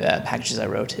inside packages I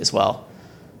wrote as well.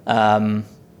 And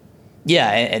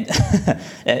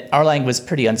RLang was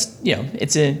pretty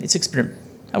it's experiment.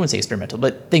 I wouldn't say experimental,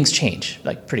 but things change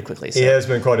pretty quickly. So. It has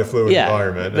been quite a fluid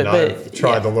environment, and I've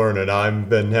tried to learn it. I've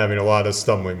been having a lot of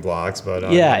stumbling blocks, but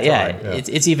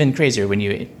it's even crazier when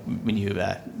you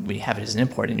have it as an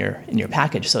import in your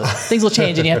package. So things will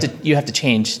change, and you have to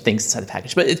change things inside the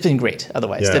package. But it's been great.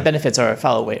 Otherwise, the benefits are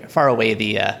far away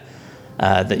the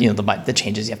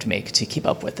changes you have to make to keep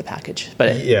up with the package.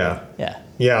 But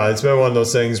it's been one of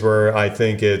those things where I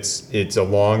think it's a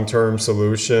long-term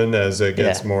solution as it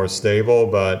gets more stable,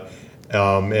 but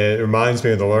it reminds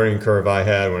me of the learning curve I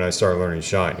had when I started learning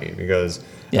Shiny, because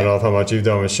I don't know how much you've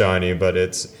done with Shiny, but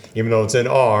even though it's in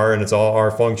R and it's all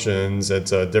R functions,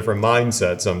 it's a different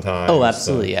mindset sometimes. Oh,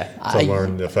 absolutely, to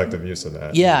learn the effective use of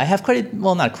that. Yeah, I have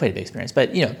not quite a big experience,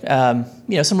 but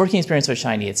some working experience with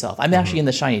Shiny itself. I'm actually in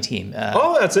the Shiny team.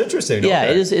 That's interesting. Yeah,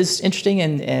 okay. It is interesting,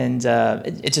 and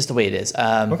it's just the way it is.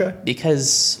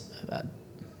 Because.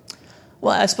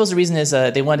 Well, I suppose the reason is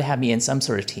they wanted to have me in some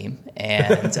sort of team,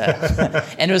 and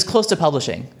and it was close to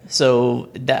publishing. So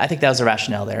I think that was the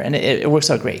rationale there, and it works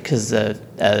out great because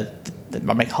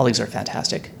my colleagues are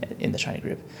fantastic in the Shiny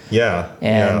group. Yeah,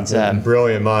 and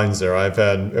brilliant minds there. I've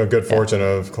had a good fortune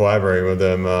of collaborating with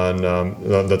them on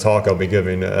the talk I'll be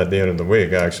giving at the end of the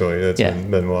week. Actually, it's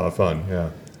been a lot of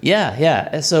fun.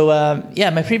 Yeah. So,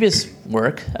 my previous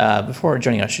work before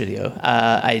joining RStudio,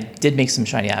 I did make some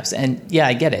Shiny apps, and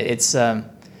I get it.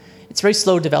 It's very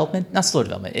slow development. Not slow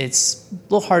development. It's a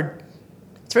little hard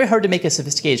it's very hard to make a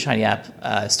sophisticated Shiny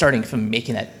app starting from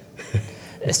making that.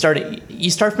 You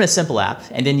start from a simple app,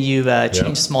 and then you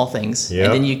change small things,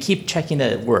 and then you keep checking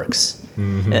that it works.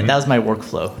 Mm-hmm. That was my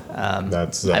workflow.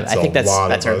 I think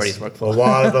that's everybody's workflow. A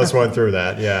lot of us went through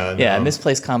that. Yeah. Yeah.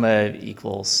 Misplaced comma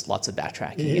equals lots of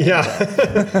backtracking.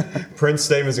 Yeah. Print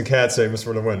statements and cat statements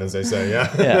for the win, as they say. Yeah.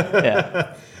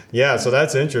 Yeah. Yeah, so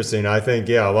that's interesting. I think,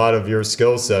 a lot of your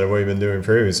skill set and what you've been doing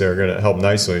previously are going to help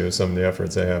nicely with some of the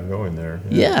efforts they have going there.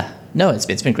 Yeah. No, it's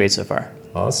been great so far.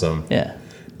 Awesome. Yeah.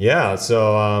 Yeah,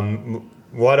 so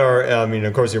what are,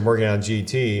 of course you're working on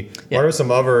GT. Yeah. What are some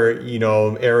other,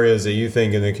 areas that you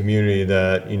think in the community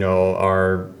that,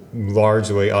 are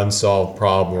largely unsolved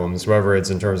problems, whether it's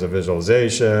in terms of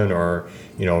visualization or,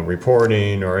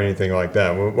 reporting or anything like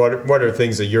that? What are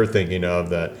things that you're thinking of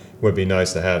that would be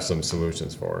nice to have some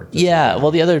solutions for? Yeah, well,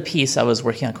 the other piece I was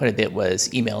working on quite a bit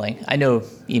was emailing. I know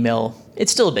email,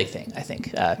 it's still a big thing, I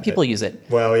think. People use it.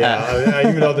 Well, yeah,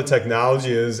 even though the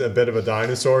technology is a bit of a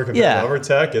dinosaur compared to other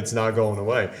tech, it's not going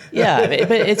away. Yeah,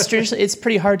 but it's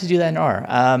pretty hard to do that in R.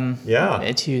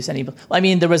 To send email. Well, I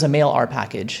mean, there was a mail R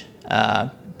package,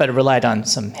 but it relied on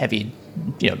some heavy,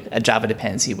 a Java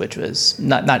dependency, which was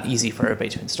not easy for everybody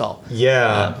to install.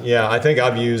 I think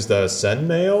I've used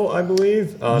SendMail, I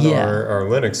believe, on our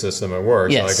Linux system at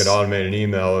work. Yes. So I could automate an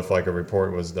email if like a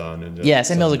report was done. And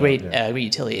SendMail is a great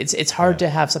utility. It's hard to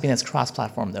have something that's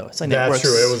cross-platform though. Something that works.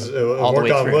 That's true. It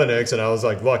worked on Linux, and I was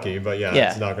like lucky, but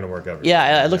it's not going to work everywhere.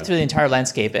 Yeah, I looked through the entire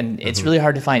landscape, and it's really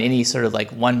hard to find any sort of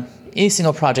like any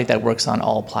single project that works on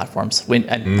all platforms.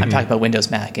 I'm talking about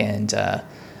Windows, Mac, and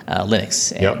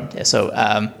Linux. And so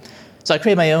I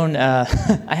created my own. I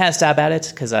had a stab at it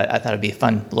because I thought it'd be a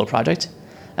fun little project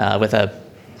with a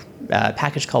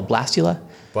package called Blastula.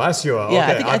 Blastula.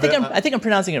 Yeah, okay. I think I'm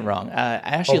pronouncing it wrong. I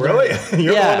actually really?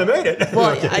 You're the one that made it.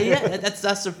 Well,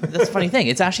 that's a funny thing.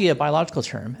 It's actually a biological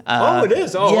term. It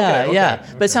is. Oh, okay.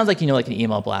 But it sounds like like an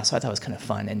email blast. So I thought it was kind of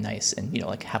fun and nice, and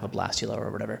like have a Blastula or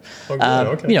whatever.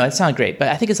 It sounded great. But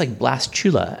I think it's like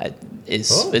Blastula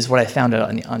is what I found out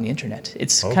on the internet.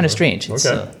 It's kind of strange. It's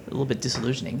a little bit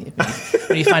disillusioning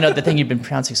when you find out the thing you've been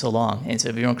pronouncing so long, and so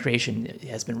your own creation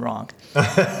has been wrong.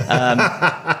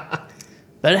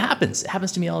 But it happens. It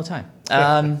happens to me all the time.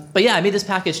 But I made this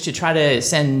package to try to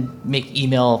make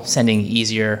email sending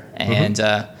easier. And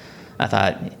I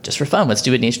thought, just for fun, let's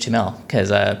do it in HTML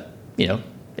because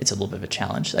it's a little bit of a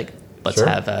challenge. Like let's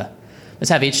have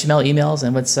HTML emails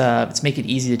and let's make it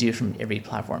easy to do from every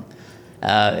platform.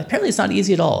 Apparently, it's not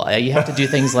easy at all. You have to do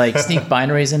things like sneak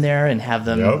binaries in there and have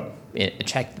them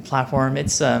check the platform.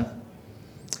 It's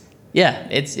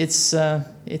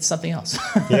it's something else.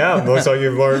 Looks like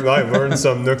you've learned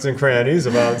some nooks and crannies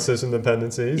about system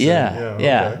dependencies.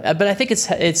 But I think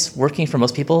it's working for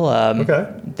most people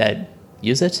that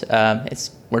use it. It's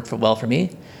worked well for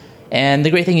me. And the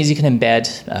great thing is you can embed,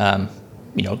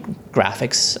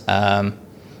 graphics,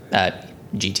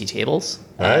 GT tables.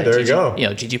 There you go.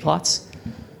 ggplots.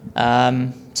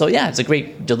 It's a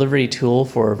great delivery tool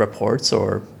for reports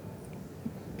or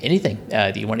anything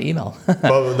that you want to email.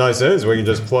 Well, the nice thing is we can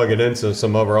just plug it into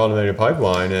some other automated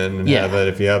pipeline and have it.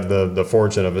 If you have the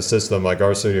fortune of a system like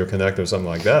RStudio Connect or something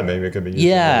like that, maybe it could be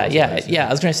used. I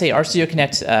was going to say RStudio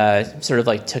Connect sort of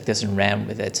like took this and ran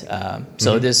with it.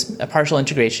 So there's a partial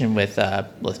integration with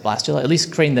Blastula, at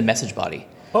least creating the message body.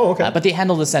 Oh, okay. But they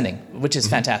handle the sending, which is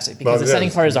fantastic because the sending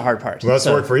part is the hard part. Well, that's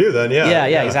work for you then,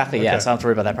 exactly. Okay. So I don't have to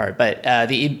worry about that part. But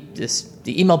the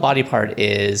email body part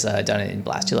is done in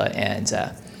Blastula, and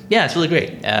it's really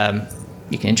great.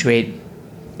 You can integrate.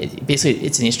 Basically,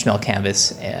 it's an HTML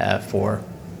canvas for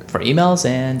emails,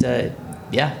 and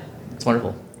it's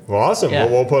wonderful. Well, awesome. Yeah.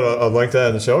 We'll put a link to that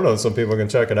in the show notes so people can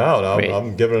check it out.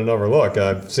 I'm giving it another look.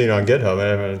 I've seen it on GitHub. I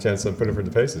haven't had a chance to put it through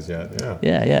the paces yet.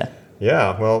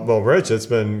 Yeah. Well, Rich, it's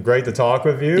been great to talk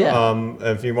with you.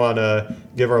 If you want to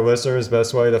give our listeners the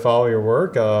best way to follow your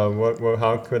work,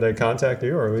 how could they contact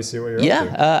you or at least see what you're up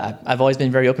to? I've always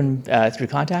been very open through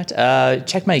contact.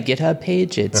 Check my GitHub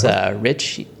page. It's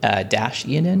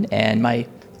Rich-Ianen, and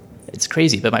it's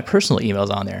crazy, but my personal email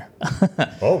is on there.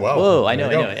 Oh, wow. Whoa, I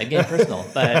know. Again, personal.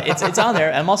 But it's on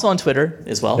there. I'm also on Twitter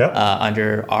as well,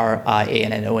 under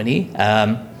RIANNONE.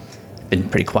 Been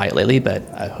pretty quiet lately, but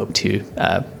I hope to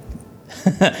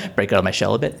break out of my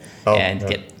shell a bit and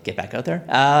get back out there.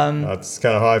 That's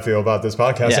kind of how I feel about this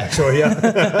podcast, actually.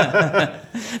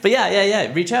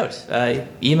 But reach out,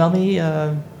 email me,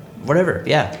 whatever.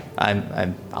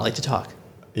 I like to talk.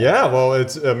 Yeah, well,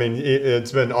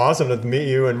 it's been awesome to meet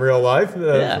you in real life,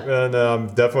 and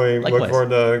definitely look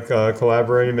forward to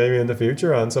collaborating maybe in the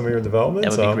future on some of your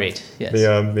developments. That would be great. Yes.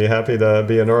 Be happy to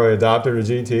be an early adopter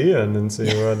to GT and see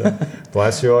what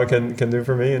Glassjaw can do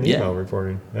for me in email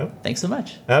reporting. Yeah. Thanks so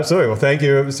much. Absolutely. Well, thank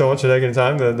you so much for taking the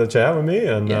time to chat with me,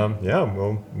 and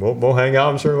we'll hang out,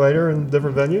 I'm sure, later in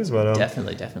different venues. But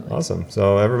definitely. Awesome.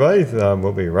 So everybody,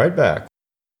 we'll be right back.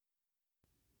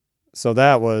 So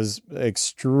that was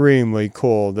extremely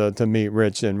cool to meet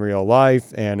Rich in real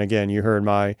life. And again, you heard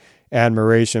my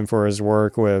admiration for his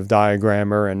work with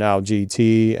Diagrammer and now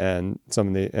GT and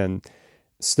and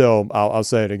still, I'll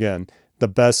say it again, the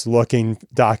best looking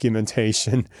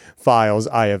documentation files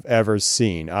I have ever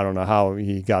seen. I don't know how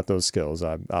he got those skills.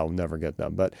 I'll never get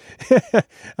them, but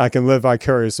I can live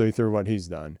vicariously through what he's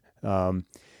done.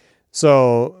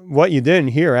 So what you didn't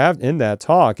hear in that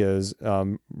talk is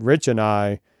Rich and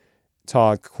I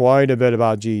talk quite a bit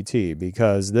about GT,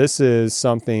 because this is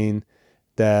something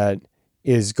that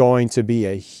is going to be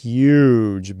a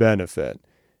huge benefit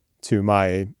to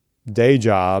my day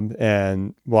job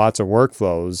and lots of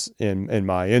workflows in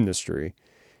my industry.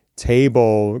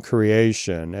 Table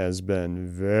creation has been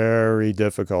very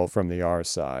difficult from the R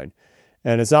side.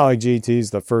 And it's not like GT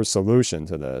is the first solution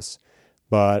to this,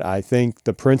 but I think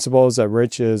the principles that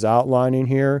Rich is outlining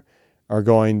here are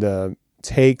going to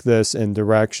take this in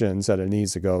directions that it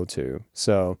needs to go to.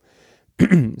 So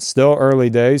still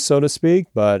early days, so to speak,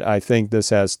 but I think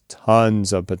this has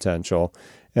tons of potential,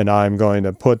 and I'm going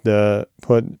to put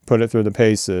it through the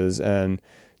paces and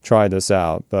try this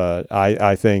out. But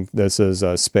I think this is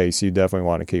a space you definitely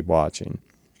want to keep watching.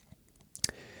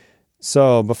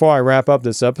 So before I wrap up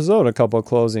this episode, a couple of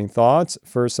closing thoughts.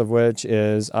 First of which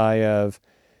is I have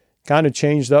kind of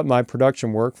changed up my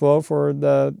production workflow for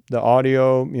the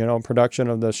audio, production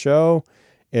of the show.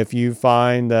 If you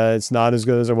find that it's not as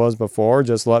good as it was before,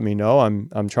 just let me know.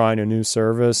 I'm trying a new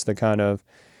service to kind of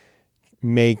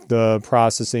make the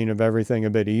processing of everything a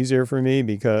bit easier for me,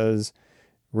 because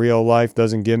real life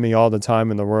doesn't give me all the time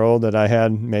in the world that I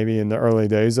had maybe in the early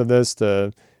days of this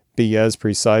to be as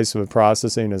precise with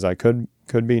processing as I could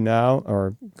be now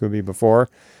or could be before.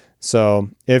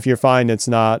 So if you find it's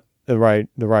not the right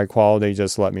quality,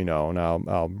 just let me know and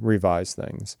I'll revise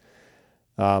things.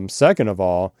 Second of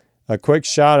all, a quick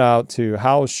shout out to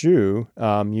Hal Shu.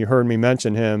 You heard me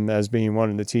mention him as being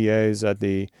one of the TAs at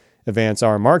the Advanced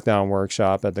R Markdown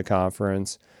workshop at the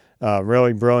conference.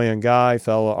 Really brilliant guy,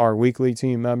 fellow R Weekly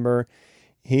team member.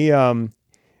 He has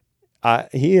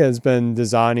been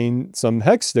designing some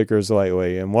hex stickers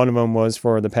lately, and one of them was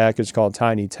for the package called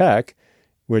Tiny Tech,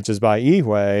 which is by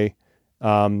eWay,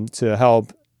 to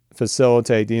help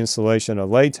facilitate the installation of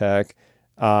LaTeX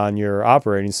on your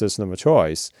operating system of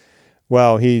choice.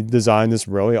 Well, he designed this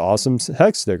really awesome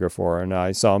hex sticker for her, and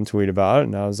I saw him tweet about it,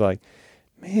 and I was like,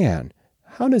 man,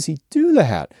 how does he do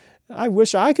that? I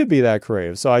wish I could be that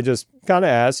creative. So I just kind of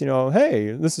asked,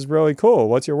 hey, this is really cool.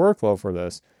 What's your workflow for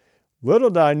this? Little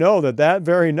did I know that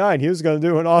very night he was going to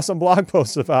do an awesome blog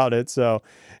post about it. So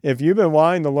if you've been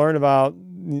wanting to learn about,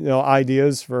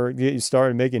 ideas for get you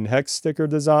started making hex sticker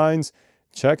designs,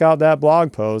 check out that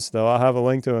blog post, though I'll have a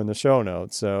link to it in the show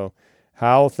notes. So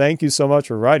Hal, thank you so much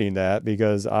for writing that,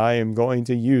 because I am going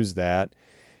to use that.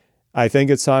 I think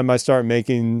it's time I start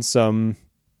making some,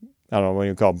 I don't know what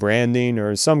you call branding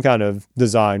or some kind of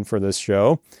design for this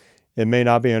show. It may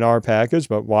not be an R package,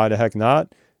 but why the heck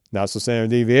not? Not So Standard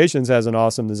Deviations has an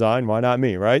awesome design. Why not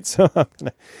me, right? So I'm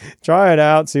going to try it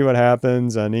out, see what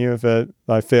happens. And even if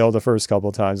I fail the first couple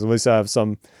of times, at least I have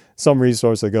some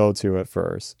resource to go to at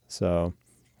first. So,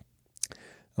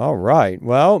 all right.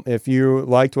 Well, if you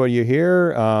liked what you hear,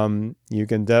 you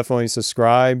can definitely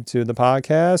subscribe to the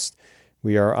podcast.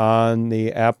 We are on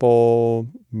the Apple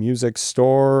Music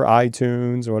Store,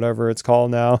 iTunes, or whatever it's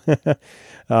called now. Of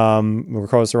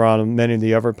course, we're on many of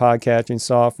the other podcasting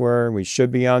software. We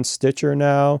should be on Stitcher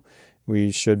now. We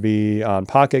should be on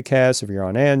Pocket Cast if you're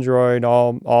on Android.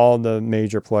 All the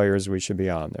major players, we should be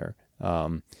on there.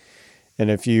 And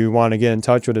if you want to get in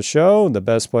touch with the show, the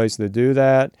best place to do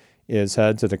that is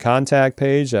head to the contact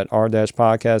page at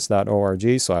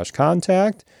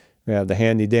r-podcast.org/contact. We have the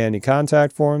handy dandy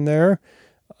contact form there,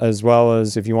 as well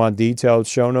as if you want detailed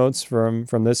show notes from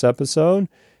this episode,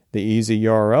 the easy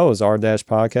URL is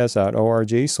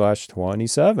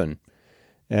r-podcast.org/27.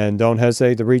 And don't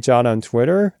hesitate to reach out on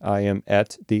Twitter. I am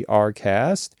at the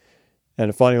Rcast. And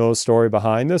a funny little story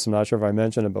behind this, I'm not sure if I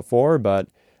mentioned it before, but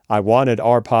I wanted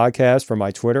R Podcast for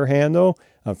my Twitter handle.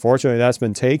 Unfortunately, that's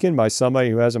been taken by somebody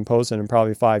who hasn't posted in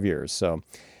probably 5 years. So,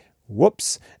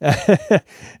 whoops.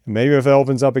 Maybe if it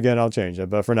opens up again, I'll change it.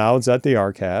 But for now, it's at the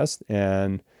Rcast.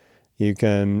 And you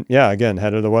can, again, head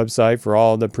to the website for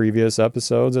all the previous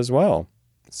episodes as well.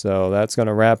 So that's going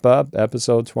to wrap up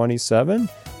episode 27.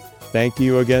 Thank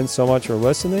you again so much for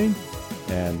listening.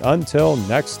 And until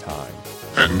next time.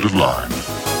 End of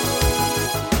line.